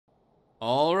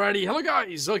Alrighty, hello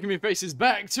guys, welcome your faces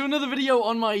back to another video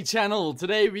on my channel.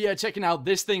 Today we are checking out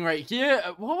this thing right here.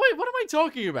 Wait, what am I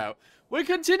talking about? We're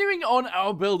continuing on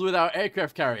our build with our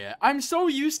aircraft carrier. I'm so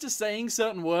used to saying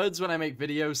certain words when I make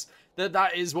videos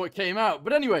that is what came out.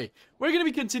 But anyway, we're going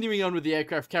to be continuing on with the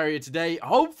aircraft carrier today.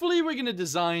 Hopefully we're going to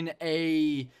design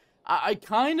a... I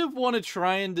kind of want to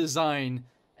try and design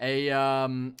a,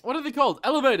 what are they called?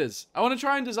 Elevators. I want to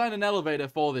try and design an elevator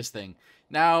for this thing.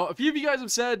 Now, a few of you guys have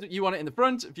said you want it in the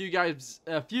front, a few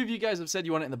of you guys have said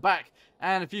you want it in the back,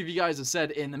 and a few of you guys have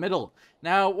said in the middle.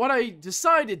 Now, what I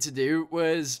decided to do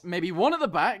was maybe one at the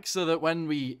back, so that when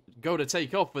we go to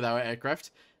take off with our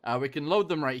aircraft, we can load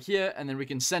them right here, and then we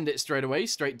can send it straight away,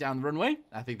 straight down the runway.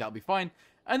 I think that'll be fine.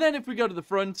 And then if we go to the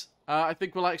front, I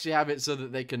think we'll actually have it so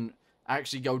that they can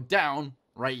actually go down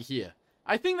right here.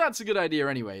 I think that's a good idea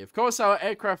anyway. Of course, our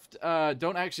aircraft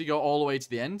don't actually go all the way to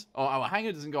the end, or our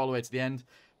hangar doesn't go all the way to the end,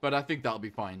 but I think that'll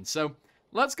be fine. So,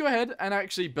 let's go ahead and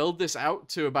actually build this out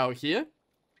to about here.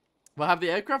 We'll have the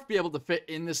aircraft be able to fit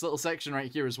in this little section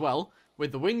right here as well,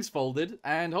 with the wings folded,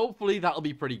 and hopefully that'll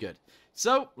be pretty good.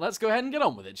 So, let's go ahead and get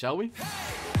on with it, shall we?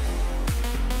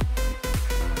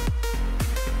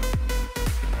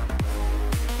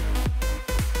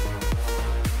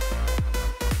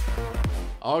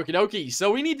 Okie dokie,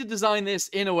 so we need to design this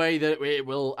in a way that it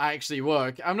will actually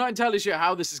work. I'm not entirely sure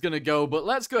how this is going to go, but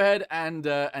let's go ahead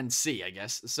and see, I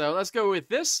guess. So let's go with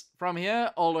this from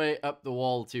here all the way up the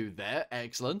wall to there.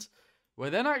 Excellent. We're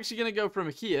then actually going to go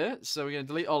from here, so we're going to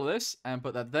delete all of this and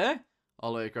put that there,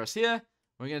 all the way across here.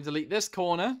 We're going to delete this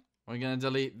corner, we're going to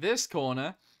delete this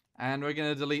corner, and we're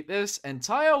going to delete this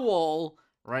entire wall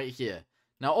right here.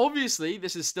 Now, obviously,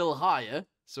 this is still higher,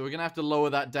 so we're going to have to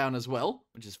lower that down as well,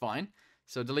 which is fine.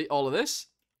 So delete all of this.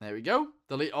 There we go.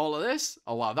 Delete all of this.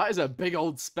 Oh, wow. That is a big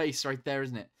old space right there,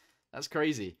 isn't it? That's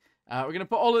crazy. We're going to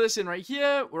put all of this in right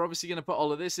here. We're obviously going to put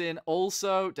all of this in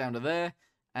also down to there.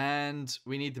 And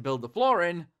we need to build the floor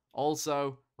in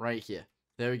also right here.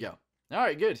 There we go. All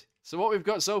right, good. So what we've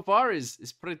got so far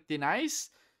is pretty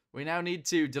nice. We now need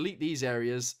to delete these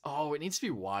areas. Oh, it needs to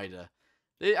be wider.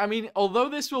 I mean, although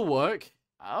this will work.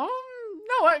 No,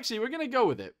 actually, we're going to go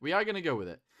with it. We are going to go with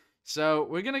it. So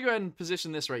we're going to go ahead and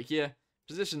position this right here,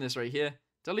 position this right here,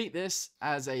 delete this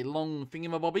as a long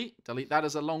thingamabobby, delete that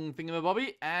as a long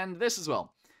thingamabobby, and this as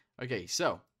well. Okay,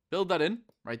 so build that in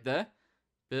right there,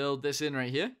 build this in right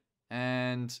here,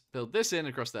 and build this in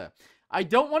across there. I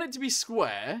don't want it to be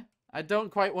square. I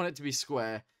don't quite want it to be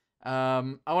square.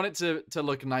 I want it to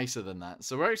look nicer than that.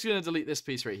 So we're actually going to delete this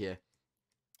piece right here.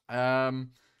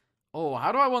 Oh,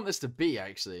 how do I want this to be,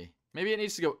 actually? Maybe it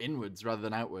needs to go inwards rather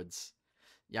than outwards.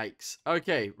 Yikes.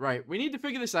 Okay, right. We need to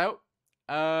figure this out,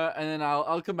 and then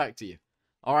I'll come back to you.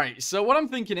 All right, so what I'm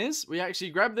thinking is we actually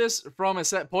grab this from a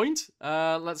set point.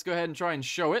 Let's go ahead and try and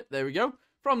show it. There we go.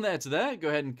 From there to there, go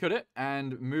ahead and cut it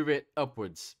and move it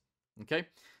upwards. Okay,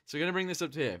 so we're going to bring this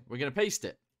up to here. We're going to paste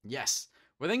it. Yes.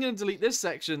 We're then going to delete this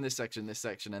section, this section, this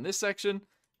section, and this section,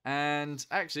 and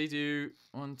actually do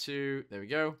 1, 2, there we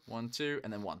go, 1, 2,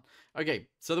 and then 1. Okay,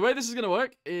 so the way this is going to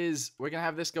work is we're going to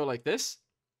have this go like this.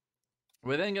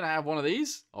 We're then going to have one of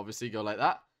these, obviously go like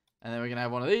that. And then we're going to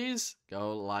have one of these,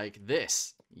 go like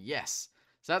this. Yes.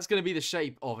 So that's going to be the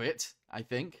shape of it, I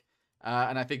think.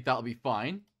 And I think that'll be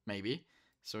fine, maybe.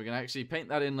 So we're going to actually paint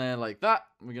that in there like that.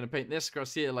 We're going to paint this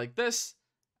across here like this.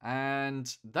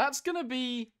 And that's going to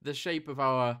be the shape of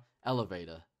our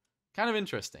elevator. Kind of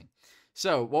interesting.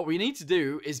 So what we need to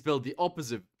do is build the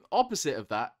opposite of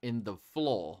that in the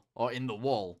floor. Or in the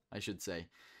wall, I should say.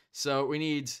 So we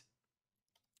need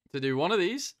to do one of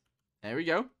these. There we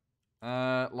go.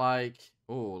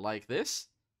 Like this.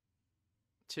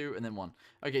 2 and then 1.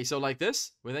 Okay, so like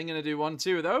this. We're then going to do 1,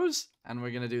 2 of those. And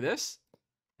we're going to do this.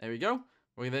 There we go.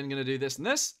 We're then going to do this and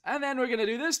this. And then we're going to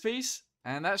do this piece.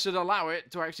 And that should allow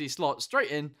it to actually slot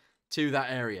straight in to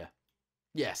that area.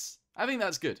 Yes, I think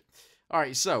that's good.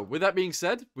 Alright, so with that being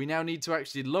said, we now need to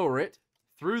actually lower it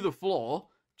through the floor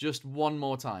just one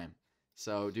more time.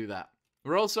 So do that.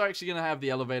 We're also actually going to have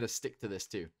the elevator stick to this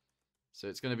too. So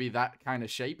it's going to be that kind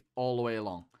of shape all the way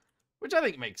along, which I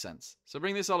think makes sense. So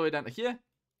bring this all the way down to here.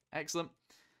 Excellent.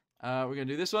 We're going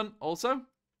to do this one also.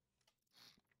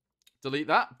 Delete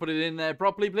that. Put it in there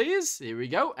properly, please. Here we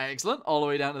go. Excellent. All the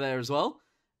way down to there as well.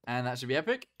 And that should be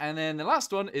epic. And then the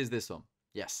last one is this one.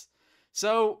 Yes.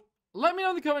 So let me know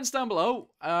in the comments down below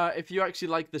if you actually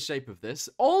like the shape of this.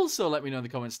 Also, let me know in the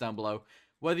comments down below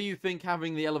whether you think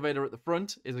having the elevator at the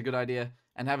front is a good idea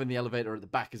and having the elevator at the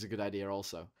back is a good idea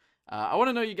also. I want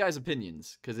to know you guys'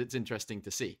 opinions, because it's interesting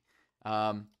to see.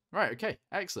 Right, okay,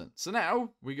 excellent. So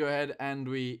now, we go ahead and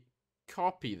we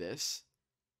copy this.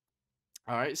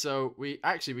 All right, so we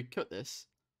cut this.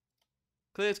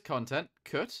 Clear content,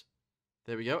 cut.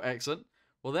 There we go, excellent.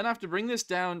 We'll then have to bring this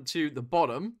down to the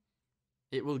bottom.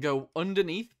 It will go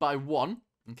underneath by 1,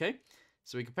 okay?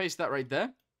 So we can paste that right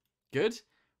there. Good.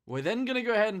 We're then going to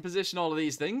go ahead and position all of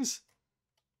these things.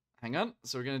 Hang on,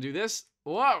 so we're going to do this.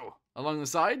 Whoa! Along the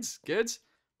sides, good.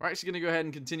 We're actually going to go ahead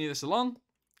and continue this along.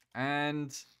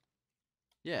 And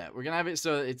yeah, we're going to have it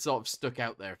so that it's sort of stuck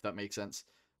out there, if that makes sense.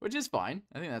 Which is fine.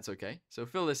 I think that's okay. So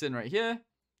fill this in right here.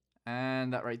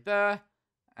 And that right there.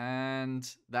 And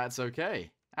that's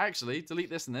okay. Actually, delete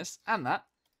this and this and that.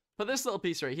 Put this little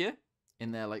piece right here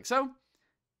in there like so.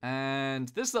 And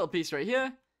this little piece right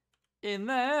here in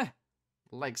there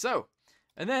like so.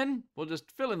 And then we'll just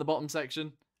fill in the bottom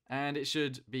section. And it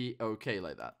should be okay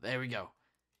like that. There we go.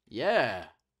 Yeah.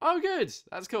 Oh, good.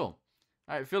 That's cool.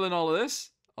 All right, fill in all of this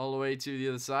all the way to the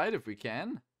other side if we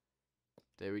can.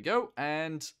 There we go.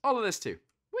 And all of this too.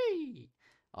 Whee!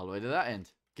 All the way to that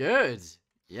end. Good.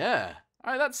 Yeah.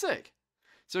 All right, that's sick.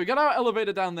 So we got our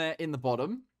elevator down there in the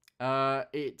bottom.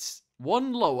 It's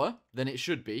 1 lower than it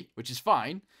should be, which is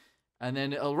fine. And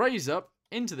then it'll raise up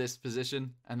into this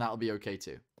position, and that'll be okay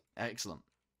too. Excellent.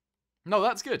 No,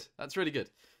 that's good. That's really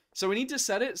good. So we need to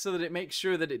set it so that it makes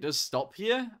sure that it does stop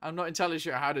here. I'm not entirely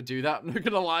sure how to do that, I'm not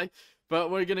going to lie.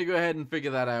 But we're going to go ahead and figure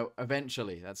that out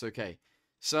eventually. That's okay.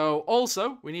 So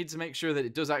also, we need to make sure that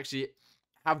it does actually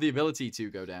have the ability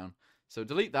to go down. So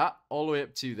delete that all the way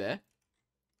up to there.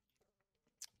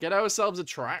 Get ourselves a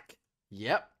track.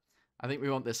 Yep. I think we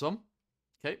want this one.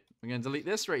 Okay. We're going to delete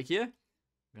this right here.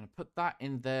 We're going to put that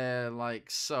in there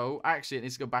like so. Actually, it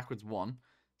needs to go backwards 1.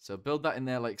 So build that in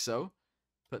there like so.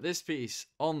 Put this piece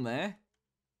on there.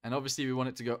 And obviously, we want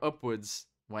it to go upwards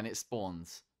when it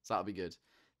spawns. So that'll be good.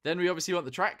 Then we obviously want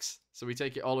the tracks. So we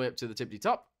take it all the way up to the tippity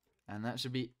top. And that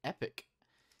should be epic.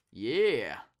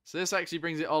 Yeah. So this actually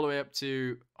brings it all the way up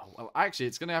to... Oh, well, actually,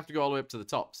 it's going to have to go all the way up to the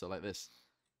top. So like this.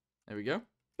 There we go.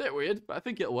 Bit weird, but I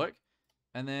think it'll work.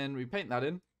 And then we paint that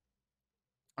in.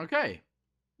 Okay.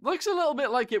 Looks a little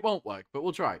bit like it won't work, but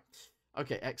we'll try.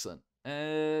 Okay, excellent.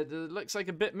 Looks like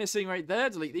a bit missing right there.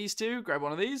 Delete these two. Grab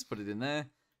one of these. Put it in there.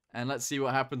 And let's see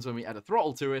what happens when we add a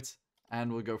throttle to it.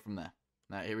 And we'll go from there.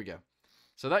 Now, here we go.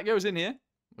 So that goes in here.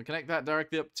 We'll connect that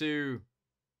directly up to...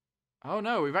 Oh,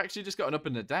 no. We've actually just got an up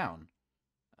and a down.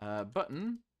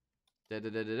 Button.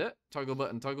 Toggle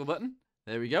button, toggle button.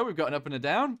 There we go. We've got an up and a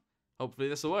down. Hopefully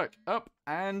this will work. Up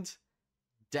and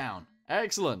down.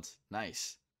 Excellent.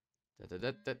 Nice. We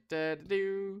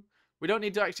don't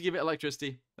need to actually give it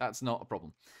electricity. That's not a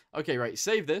problem. Okay, right.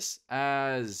 Save this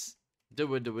as... There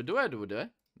we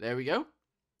go.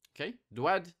 Okay.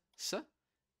 Dwadsa.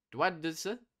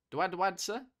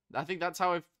 I think that's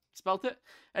how I've spelt it.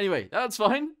 Anyway, that's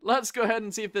fine. Let's go ahead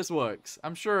and see if this works.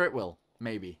 I'm sure it will.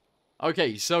 Maybe.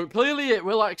 Okay, so clearly it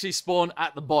will actually spawn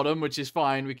at the bottom, which is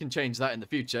fine. We can change that in the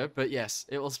future. But yes,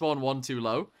 it will spawn 1 too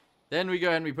low. Then we go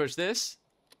ahead and we push this.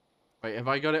 Wait, have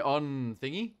I got it on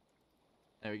thingy?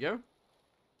 There we go.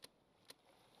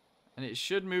 And it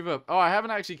should move up. Oh, I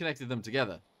haven't actually connected them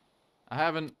together. I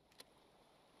haven't.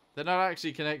 They're not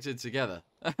actually connected together.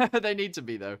 They need to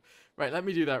be, though. Right, let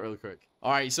me do that real quick.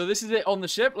 All right, so this is it on the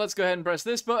ship. Let's go ahead and press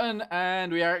this button,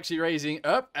 and we are actually raising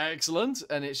up. Excellent.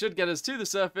 And it should get us to the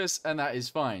surface, and that is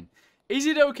fine. Is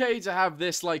it okay to have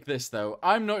this like this, though?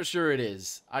 I'm not sure it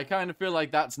is. I kind of feel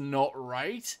like that's not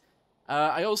right.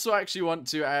 I also actually want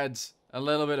to add a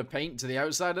little bit of paint to the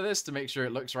outside of this to make sure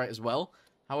it looks right as well.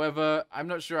 However, I'm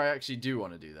not sure I actually do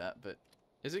want to do that, but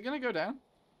is it going to go down?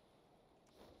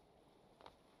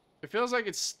 It feels like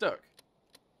it's stuck.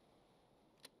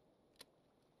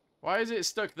 Why is it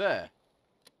stuck there?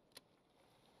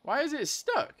 Why is it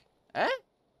stuck? Eh?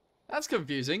 That's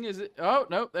confusing. Is it? Oh,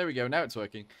 no. There we go. Now it's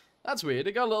working. That's weird.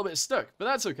 It got a little bit stuck, but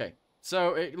that's okay.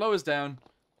 So it lowers down.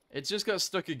 It's just got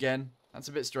stuck again. That's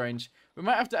a bit strange. We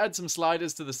might have to add some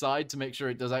sliders to the side to make sure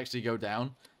it does actually go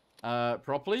down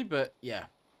properly, but yeah.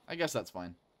 I guess that's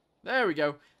fine. There we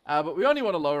go. But we only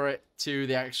want to lower it to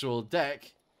the actual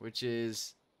deck, which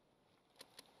is...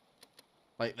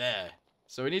 like there.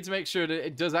 So we need to make sure that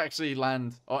it does actually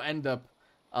land or end up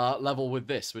level with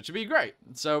this, which would be great.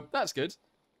 So that's good.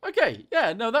 Okay,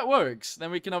 yeah, no, that works.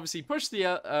 Then we can obviously push the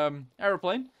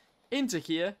aeroplane into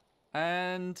here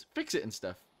and fix it and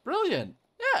stuff. Brilliant.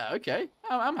 Yeah, okay.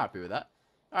 I'm happy with that.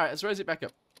 All right, let's raise it back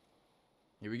up.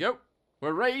 Here we go.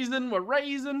 We're raising, we're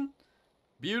raising.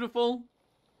 Beautiful.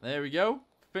 There we go.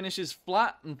 Finishes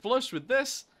flat and flush with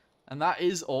this. And that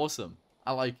is awesome.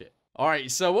 I like it.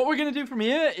 Alright, so what we're going to do from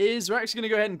here is we're actually going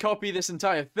to go ahead and copy this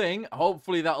entire thing.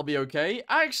 Hopefully that'll be okay.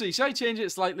 Actually, should I change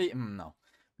it slightly? No.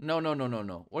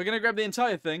 No. We're going to grab the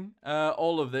entire thing.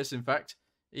 All of this, in fact.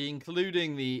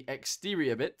 including the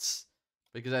exterior bits,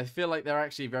 because I feel like they're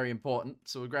actually very important.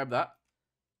 So we'll grab that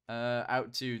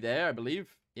out to there, I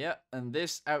believe. Yeah, and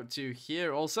this out to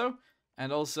here also,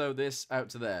 and also this out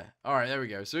to there. All right, there we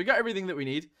go. So we got everything that we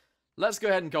need. Let's go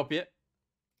ahead and copy it.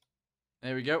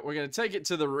 There we go. We're going to take it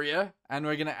to the rear, and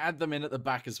we're going to add them in at the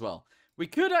back as well. We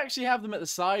could actually have them at the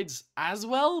sides as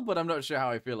well, but I'm not sure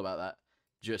how I feel about that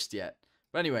just yet.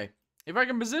 But anyway, if I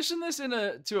can position this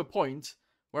to a point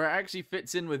where it actually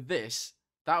fits in with this,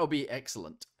 that would be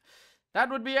excellent. That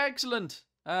would be excellent,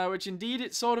 which indeed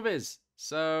it sort of is.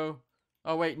 So,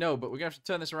 oh wait, no, but we're going to have to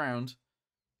turn this around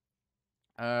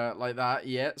like that,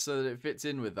 yeah, so that it fits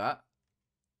in with that.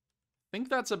 I think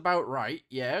that's about right.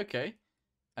 Yeah, okay.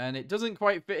 And it doesn't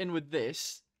quite fit in with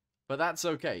this, but that's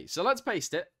okay. So let's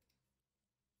paste it.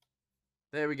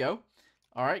 There we go.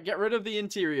 All right, get rid of the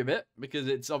interior bit because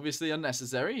it's obviously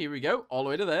unnecessary. Here we go, all the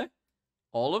way to there.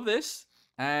 All of this,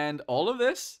 and all of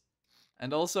this,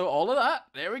 and also all of that.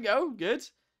 There we go, good.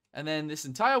 And then this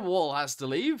entire wall has to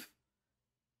leave.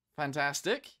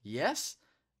 Fantastic, yes.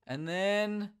 And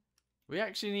then we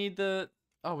actually need the...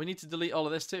 Oh, we need to delete all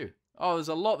of this too. Oh, there's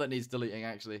a lot that needs deleting,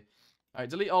 actually. All right,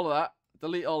 delete all of that.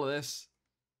 Delete all of this,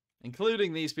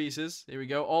 including these pieces. Here we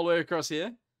go, all the way across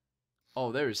here.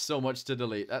 Oh, there is so much to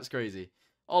delete. That's crazy.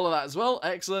 All of that as well.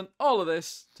 Excellent. All of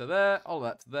this to there. All of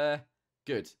that to there.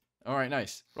 Good. All right,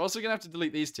 nice. We're also going to have to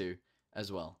delete these two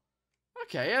as well.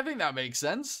 Okay, I think that makes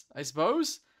sense, I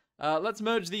suppose. Let's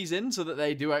merge these in so that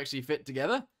they do actually fit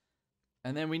together.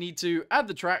 And then we need to add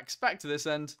the tracks back to this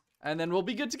end, and then we'll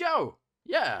be good to go.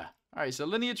 Yeah. All right, so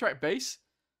linear track base.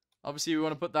 Obviously, we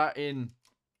want to put that in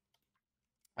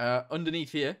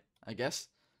underneath here, I guess.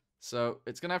 So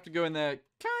it's going to have to go in there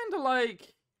kind of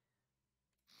like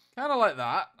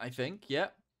that, I think. Yeah.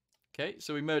 Okay,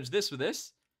 so we merge this with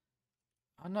this.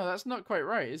 Oh, no, that's not quite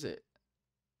right, is it?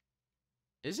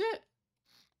 Is it?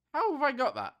 How have I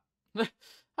got that?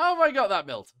 How have I got that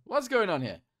built? What's going on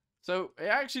here? So it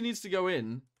actually needs to go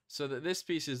in so that this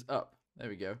piece is up. There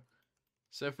we go.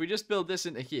 So if we just build this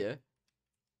into here,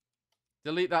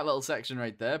 delete that little section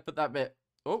right there, put that bit...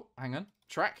 Oh, hang on.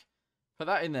 Track. Put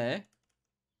that in there.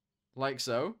 Like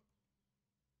so.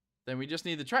 Then we just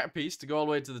need the track piece to go all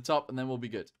the way to the top, and then we'll be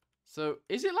good. So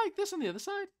is it like this on the other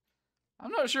side?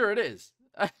 I'm not sure it is.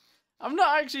 I'm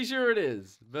not actually sure it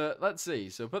is, but let's see.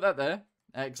 So put that there.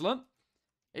 Excellent.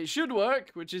 It should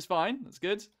work, which is fine. That's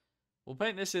good. We'll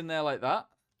paint this in there like that.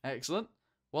 Excellent.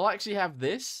 We'll actually have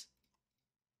this.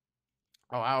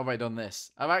 Oh, how have I done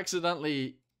this? I've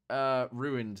accidentally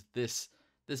ruined this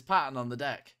pattern on the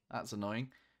deck. That's annoying.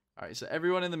 All right, so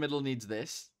everyone in the middle needs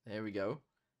this. There we go.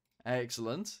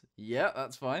 Excellent. Yeah,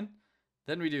 that's fine.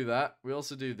 Then we do that. We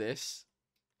also do this.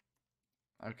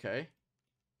 Okay.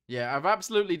 Yeah, I've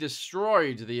absolutely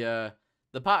destroyed the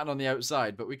pattern on the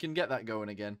outside, but we can get that going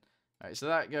again. All right, so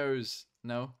that goes...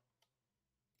 No.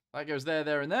 That goes there,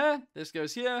 there, and there. This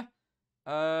goes here.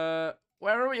 Where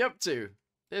are we up to?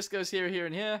 This goes here, here,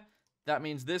 and here. That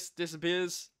means this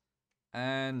disappears.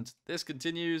 And this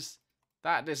continues.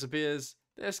 That disappears.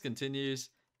 This continues.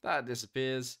 That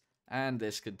disappears. And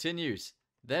this continues.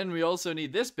 Then we also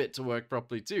need this bit to work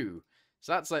properly too.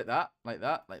 So that's like that, like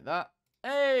that, like that.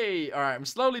 Hey! Alright, I'm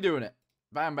slowly doing it.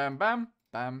 Bam, bam, bam.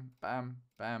 Bam, bam,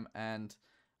 bam. And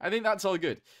I think that's all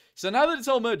good. So now that it's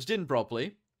all merged in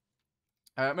properly,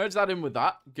 merge that in with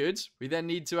that. Good. We then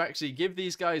need to actually give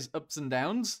these guys ups and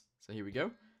downs. So here we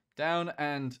go. Down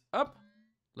and up.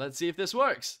 Let's see if this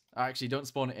works. Actually, don't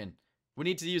spawn it in. We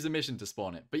need to use a mission to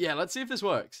spawn it. But yeah, let's see if this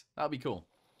works. That'll be cool.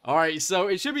 Alright, so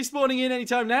it should be spawning in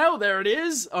anytime now. There it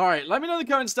is. Alright, let me know in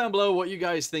the comments down below what you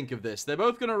guys think of this. They're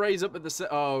both going to raise up at the...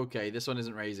 Oh, okay, this one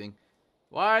isn't raising.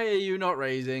 Why are you not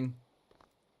raising?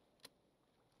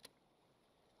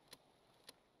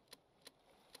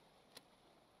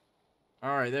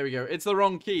 Alright, there we go. It's the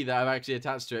wrong key that I've actually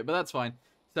attached to it, but that's fine.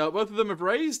 So both of them have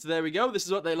raised. There we go. This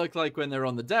is what they look like when they're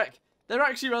on the deck. They're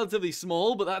actually relatively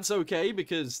small, but that's okay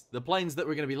because the planes that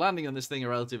we're going to be landing on this thing are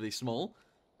relatively small.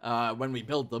 When we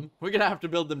build them. We're going to have to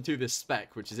build them to this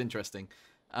spec, which is interesting.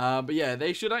 But yeah,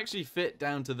 they should actually fit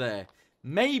down to there.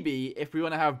 Maybe, if we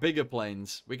want to have bigger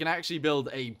planes, we can actually build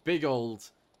a big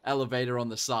old elevator on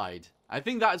the side. I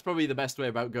think that is probably the best way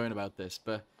about going about this,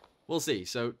 but we'll see.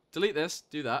 So, delete this,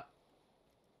 do that.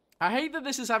 I hate that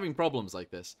this is having problems like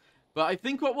this, but I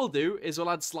think what we'll do is we'll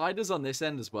add sliders on this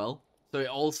end as well, so it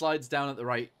all slides down at the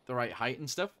right height and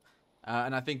stuff,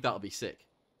 and I think that'll be sick.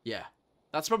 Yeah.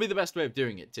 That's probably the best way of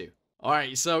doing it, too.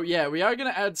 Alright, so yeah, we are going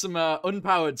to add some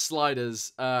unpowered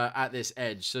sliders at this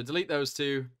edge. So delete those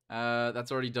two.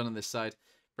 That's already done on this side.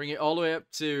 Bring it all the way up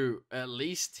to at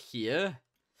least here.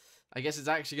 I guess it's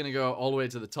actually going to go all the way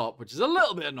to the top, which is a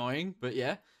little bit annoying, but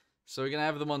yeah. So we're going to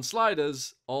have them on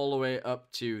sliders all the way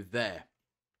up to there.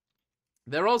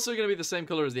 They're also going to be the same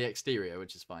color as the exterior,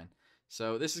 which is fine.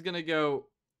 So this is going to go...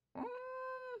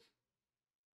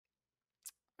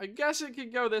 I guess it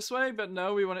could go this way, but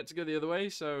no, we want it to go the other way.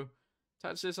 So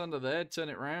attach this under there, turn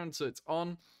it around so it's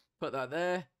on. Put that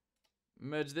there.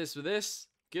 Merge this with this.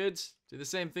 Good. Do the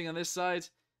same thing on this side.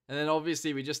 And then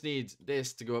obviously we just need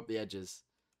this to go up the edges.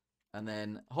 And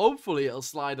then hopefully it'll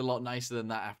slide a lot nicer than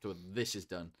that after this is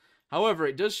done. However,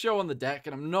 it does show on the deck,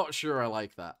 and I'm not sure I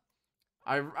like that.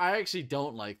 I actually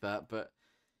don't like that, but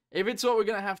if it's what we're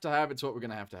going to have, it's what we're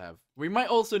going to have. We might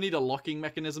also need a locking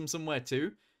mechanism somewhere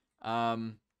too.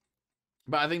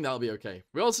 But I think that'll be okay.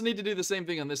 We also need to do the same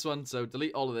thing on this one, so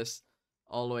delete all of this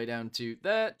all the way down to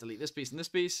there. Delete this piece and this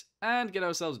piece, and get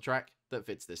ourselves a track that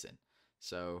fits this in.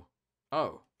 So,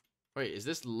 oh, wait, is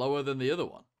this lower than the other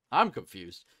one? I'm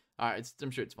confused. All right,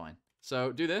 I'm sure it's fine.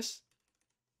 So do this,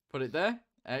 put it there.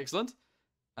 Excellent.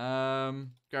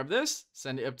 Grab this,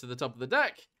 send it up to the top of the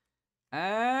deck,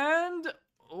 and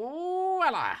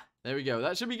voila! There we go.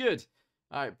 That should be good.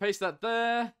 All right, paste that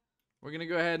there. We're gonna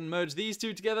go ahead and merge these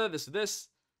two together. This with this,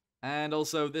 and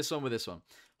also this one with this one.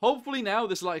 Hopefully now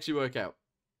this will actually work out.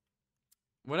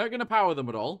 We're not gonna power them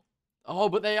at all. Oh,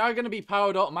 but they are gonna be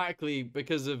powered automatically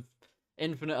because of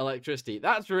infinite electricity.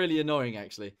 That's really annoying,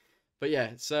 actually. But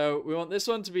yeah, so we want this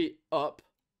one to be up.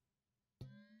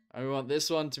 And we want this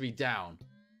one to be down.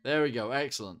 There we go.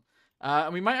 Excellent.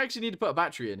 And we might actually need to put a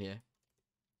battery in here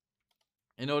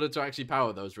in order to actually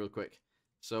power those real quick.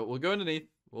 So we'll go underneath.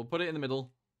 We'll put it in the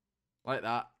middle like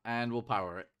that. And we'll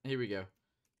power it. Here we go.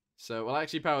 So we'll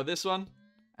actually power this one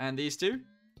and these two.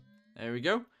 There we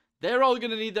go. They're all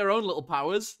going to need their own little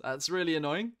powers. That's really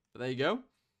annoying. But there you go.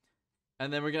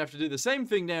 And then we're going to have to do the same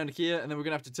thing down here. And then we're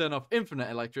going to have to turn off infinite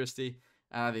electricity.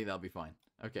 And I think that'll be fine.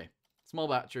 Okay. Small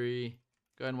battery.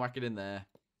 Go ahead and whack it in there.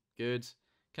 Good.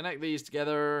 Connect these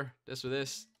together. This with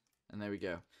this. And there we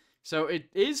go. So it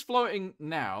is floating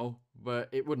now, but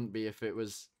it wouldn't be if it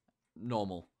was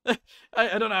normal.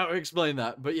 I don't know how to explain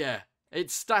that, but yeah.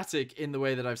 It's static in the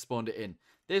way that I've spawned it in.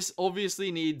 This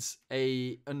obviously needs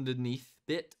a underneath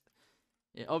bit.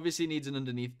 It obviously needs an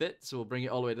underneath bit, so we'll bring it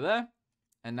all the way to there.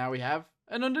 And now we have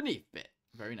an underneath bit.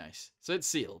 Very nice. So it's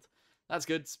sealed. That's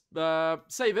good.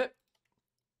 Save it.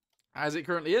 As it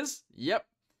currently is. Yep.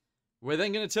 We're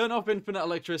then going to turn off infinite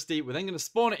electricity. We're then going to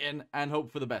spawn it in and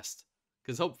hope for the best.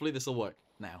 Because hopefully this will work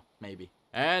now. Maybe.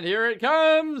 And here it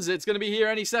comes. It's going to be here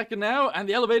any second now. And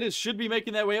the elevators should be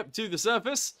making their way up to the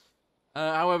surface.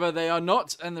 However, they are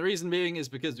not. And the reason being is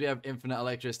because we have infinite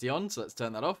electricity on. So let's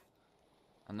turn that off.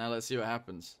 And now let's see what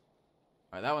happens.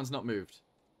 Alright, that one's not moved.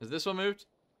 Has this one moved?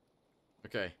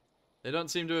 Okay. They don't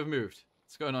seem to have moved.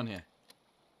 What's going on here?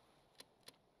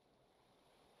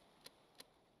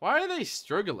 Why are they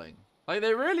struggling? Like,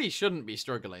 they really shouldn't be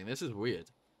struggling. This is weird.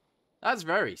 That's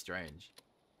very strange.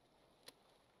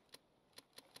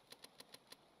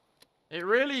 It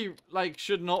really, like,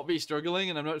 should not be struggling,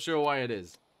 and I'm not sure why it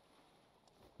is.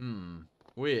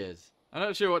 Weird. I'm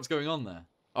not sure what's going on there.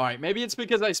 Alright, maybe it's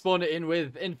because I spawned it in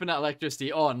with infinite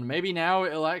electricity on. Maybe now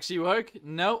it'll actually work.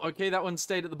 No, okay, that one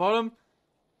stayed at the bottom.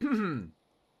 And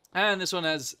this one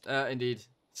has, indeed,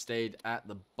 stayed at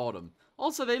the bottom.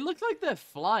 Also, they look like they're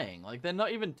flying. Like, they're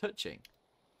not even touching.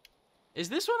 Is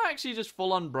this one actually just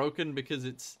full-on broken because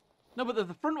it's... No, but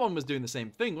the front one was doing the same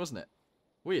thing, wasn't it?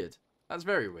 Weird. That's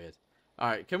very weird.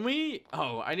 Alright, can we...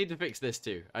 Oh, I need to fix this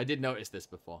too. I did notice this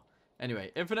before.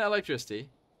 Anyway, infinite electricity.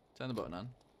 Turn the button on.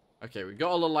 Okay, we got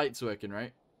all the lights working,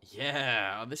 right?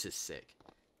 Yeah, oh, this is sick.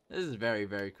 This is very,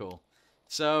 very cool.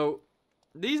 So,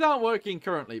 these aren't working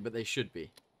currently, but they should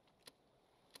be.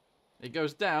 It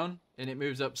goes down, and it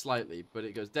moves up slightly. But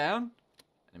it goes down,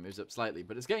 and it moves up slightly.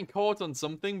 But it's getting caught on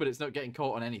something, but it's not getting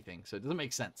caught on anything. So it doesn't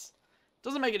make sense.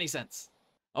 Doesn't make any sense.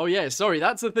 Oh yeah, sorry,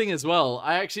 that's the thing as well.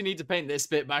 I actually need to paint this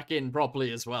bit back in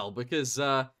properly as well. Because,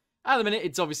 at the minute,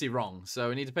 it's obviously wrong. So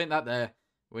we need to paint that there.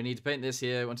 We need to paint this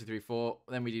here. 1, 2, 3, 4.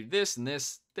 Then we do this, and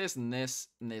this, this, and this,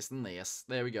 and this, and this.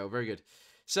 There we go. Very good.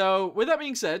 So, with that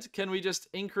being said, can we just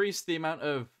increase the amount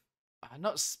of...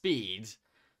 not speed...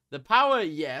 The power,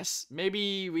 yes.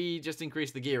 Maybe we just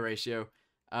increase the gear ratio.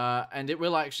 And it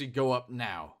will actually go up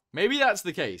now. Maybe that's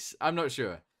the case. I'm not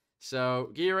sure.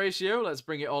 So, gear ratio, let's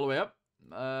bring it all the way up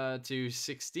to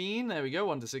 16. There we go,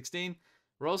 1 to 16.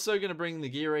 We're also going to bring the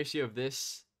gear ratio of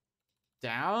this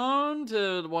down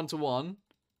to 1 to 1.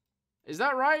 Is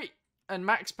that right? And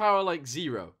max power like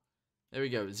 0. There we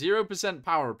go. 0%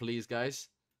 power, please, guys.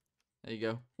 There you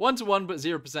go. 1 to 1, but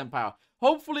 0% power.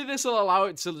 Hopefully this will allow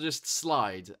it to just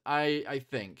slide, I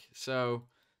think. So,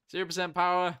 0%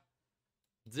 power.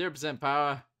 0%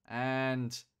 power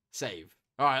and save.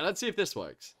 All right, let's see if this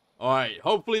works. All right,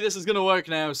 hopefully this is going to work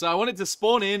now. So I want it to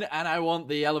spawn in, and I want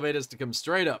the elevators to come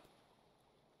straight up.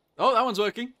 Oh, that one's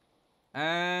working.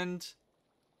 And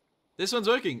this one's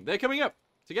working. They're coming up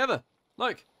together.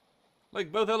 Look.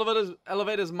 Like, both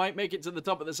elevators might make it to the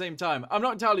top at the same time. I'm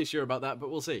not entirely sure about that, but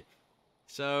we'll see.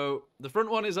 So, the front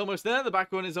one is almost there. The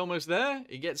back one is almost there.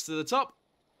 It gets to the top.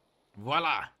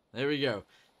 Voila. There we go.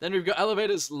 Then we've got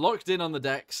elevators locked in on the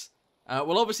decks.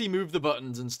 We'll obviously move the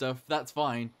buttons and stuff. That's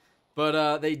fine.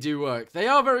 But they do work. They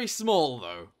are very small,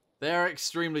 though. They are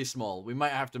extremely small. We might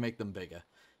have to make them bigger.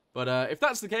 But if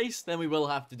that's the case, then we will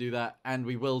have to do that. And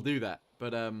we will do that.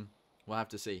 But we'll have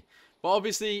to see. But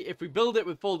obviously, if we build it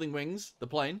with folding wings, the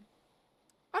plane,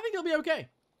 I think it'll be okay.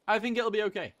 I think it'll be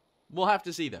okay. We'll have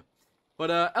to see, though.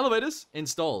 But elevators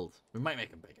installed. We might make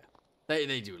them bigger.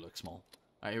 They do look small.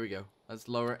 All right, here we go. Let's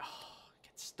lower it. Oh, it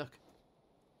gets stuck.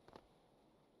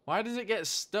 Why does it get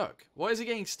stuck? What is it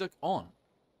getting stuck on?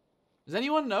 Does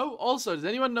anyone know? Also, does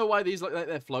anyone know why these look like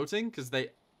they're floating? Because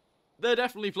they're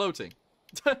definitely floating.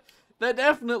 They're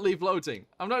definitely floating.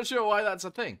 I'm not sure why that's a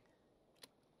thing.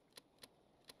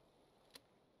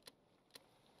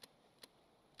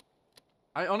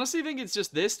 I honestly think it's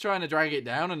just this trying to drag it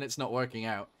down and it's not working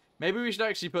out. Maybe we should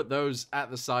actually put those at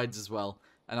the sides as well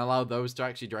and allow those to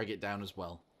actually drag it down as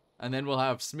well. And then we'll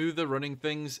have smoother running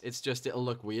things. It's just it'll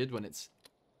look weird when it's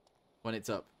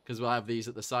up because we'll have these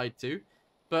at the side too.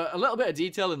 But a little bit of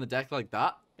detail in the deck like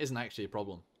that isn't actually a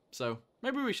problem. So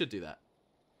maybe we should do that.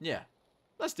 Yeah,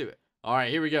 let's do it. All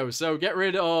right, here we go. So get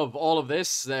rid of all of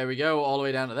this. There we go, all the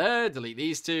way down to there. Delete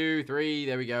these 2, 3.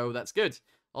 There we go. That's good.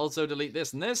 Also delete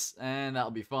this and this, and that'll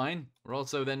be fine. We're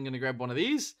also then going to grab one of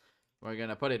these. We're going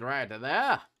to put it right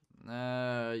there.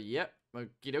 Yep.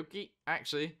 Okie dokie.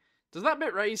 Actually, does that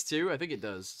bit raise too? I think it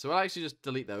does. So I'll actually just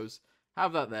delete those.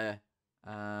 Have that there.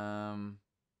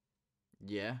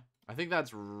 Yeah. I think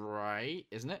that's right,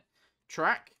 isn't it?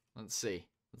 Track. Let's see.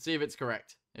 Let's see if it's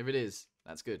correct. If it is,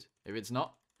 that's good. If it's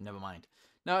not, never mind.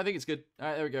 No, I think it's good. All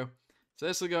right, there we go. So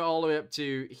this will go all the way up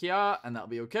to here, and that'll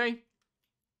be okay.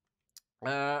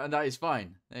 And that is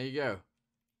fine. There you go.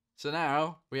 So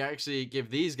now we actually give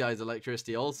these guys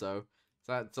electricity also.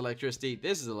 So that's electricity.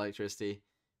 This is electricity.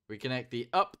 We connect the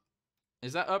up.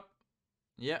 Is that up?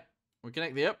 Yep. We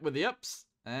connect the up with the ups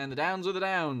and the downs with the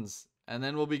downs. And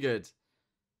then we'll be good.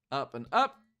 Up and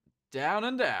up. Down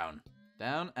and down.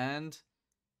 Down and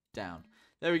down.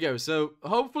 There we go. So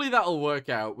hopefully that'll work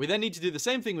out. We then need to do the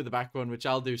same thing with the back one, which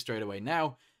I'll do straight away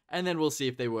now. And then we'll see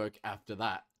if they work after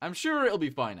that. I'm sure it'll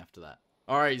be fine after that.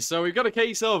 Alright, so we've got a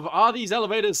case of, are these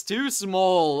elevators too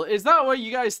small? Is that what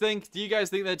you guys think? Do you guys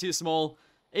think they're too small?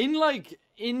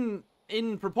 In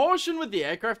proportion with the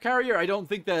aircraft carrier, I don't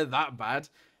think they're that bad.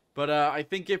 But I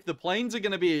think if the planes are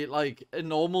going to be, like, a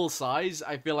normal size,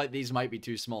 I feel like these might be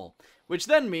too small. Which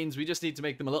then means we just need to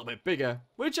make them a little bit bigger.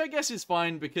 Which I guess is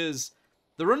fine, because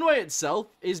the runway itself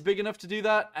is big enough to do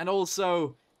that. And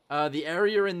also, the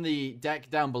area in the deck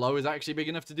down below is actually big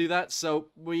enough to do that. So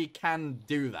we can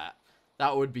do that.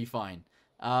 That would be fine.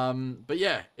 But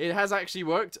yeah, it has actually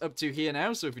worked up to here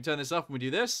now. So if we turn this off and we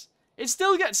do this, it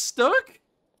still gets stuck?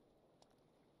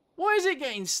 Why is it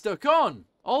getting stuck on?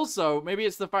 Also, maybe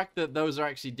it's the fact that those are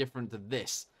actually different to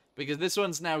this. Because this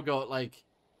one's now got, like,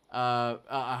 a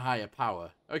higher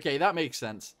power. Okay, that makes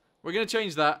sense. We're going to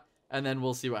change that, and then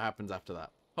we'll see what happens after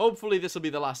that. Hopefully this will be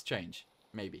the last change.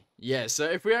 Maybe. Yeah, so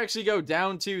if we actually go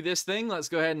down to this thing, let's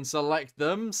go ahead and select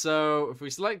them. So if we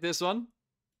select this one.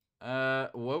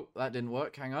 Whoa, that didn't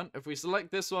work. Hang on. If we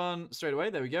select this one straight away,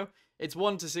 there we go. It's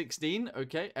 1 to 16.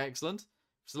 Okay, excellent.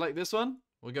 Select this one.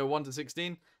 We'll go 1 to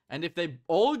 16. And if they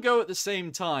all go at the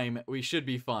same time, we should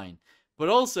be fine. But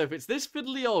also, if it's this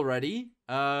fiddly already,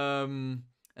 and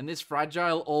this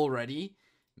fragile already,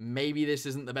 maybe this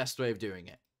isn't the best way of doing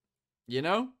it. You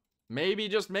know? Maybe,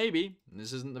 just maybe,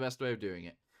 this isn't the best way of doing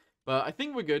it. But I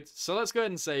think we're good. So let's go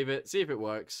ahead and save it. See if it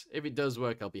works. If it does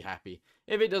work, I'll be happy.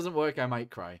 If it doesn't work, I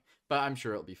might cry. But I'm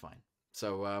sure it'll be fine.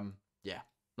 So, yeah.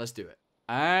 Let's do it.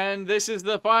 And this is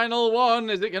the final one.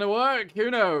 Is it going to work? Who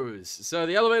knows? So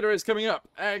the elevator is coming up.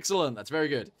 Excellent. That's very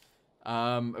good.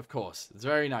 Of course. It's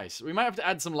very nice. We might have to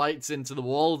add some lights into the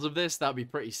walls of this. That'd be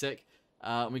pretty sick.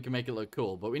 We can make it look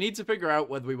cool. But we need to figure out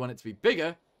whether we want it to be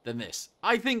bigger than this.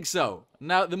 I think so.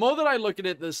 Now, the more that I look at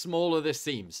it, the smaller this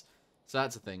seems. So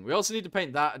that's the thing. We also need to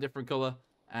paint that a different color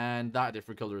and that a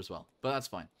different color as well. But that's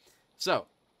fine. So,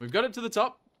 we've got it to the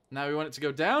top. Now we want it to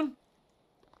go down.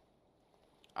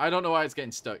 I don't know why it's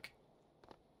getting stuck.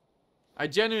 I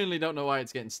genuinely don't know why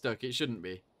it's getting stuck. It shouldn't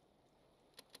be.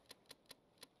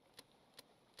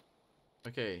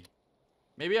 Okay.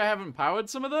 Maybe I haven't powered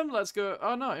some of them? Let's go.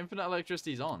 Oh, no. Infinite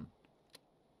electricity's on.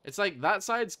 It's like that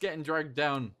side's getting dragged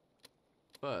down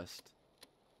first.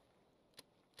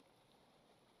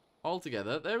 All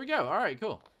together. There we go. All right,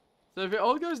 cool. So if it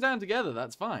all goes down together,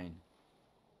 that's fine.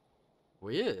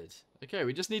 Weird. Okay,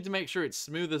 we just need to make sure it's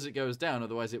smooth as it goes down,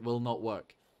 otherwise it will not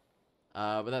work.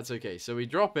 But that's okay. So we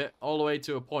drop it all the way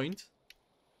to a point,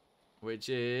 which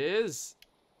is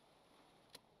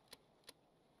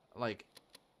like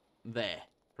there,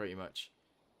 pretty much.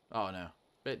 Oh no,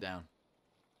 bit down.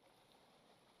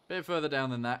 Bit further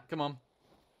down than that. Come on.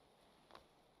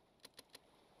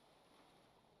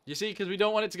 You see, because we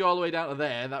don't want it to go all the way down to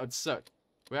there. That would suck.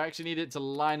 We actually need it to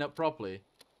line up properly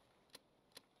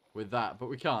with that, but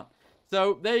we can't.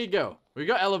 So, there you go. We've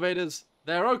got elevators.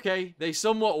 They're okay. They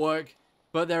somewhat work,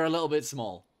 but they're a little bit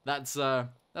small. That's the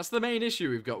main issue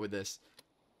we've got with this.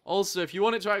 Also, if you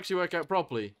want it to actually work out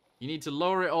properly, you need to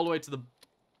lower it all the way to the...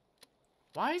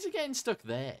 Why is it getting stuck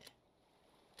there?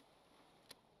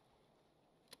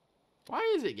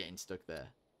 Why is it getting stuck there?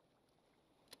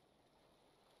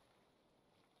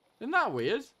 Isn't that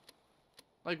weird?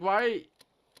 Like, why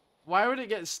would it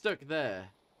get stuck there?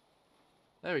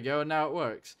 There we go, and now it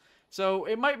works. So,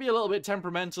 it might be a little bit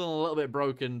temperamental and a little bit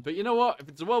broken, but you know what? If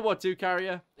it's a World War II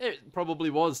carrier, it probably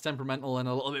was temperamental and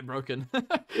a little bit broken.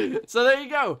 So, there you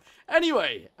go.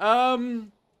 Anyway,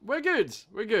 we're good.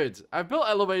 We're good. I've built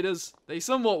elevators. They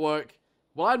somewhat work.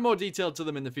 We'll add more detail to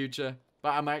them in the future, but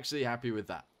I'm actually happy with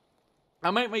that.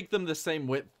 I might make them the same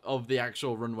width of the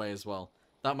actual runway as well.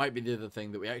 That might be the other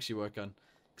thing that we actually work on.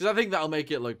 Because I think that'll make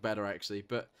it look better, actually.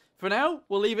 But for now,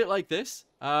 we'll leave it like this.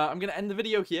 I'm going to end the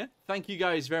video here. Thank you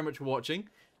guys very much for watching.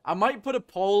 I might put a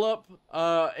poll up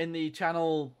in the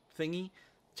channel thingy.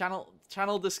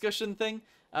 Channel discussion thing.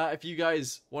 If you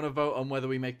guys want to vote on whether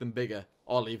we make them bigger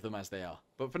or leave them as they are.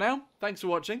 But for now, thanks for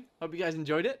watching. Hope you guys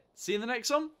enjoyed it. See you in the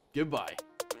next one. Goodbye.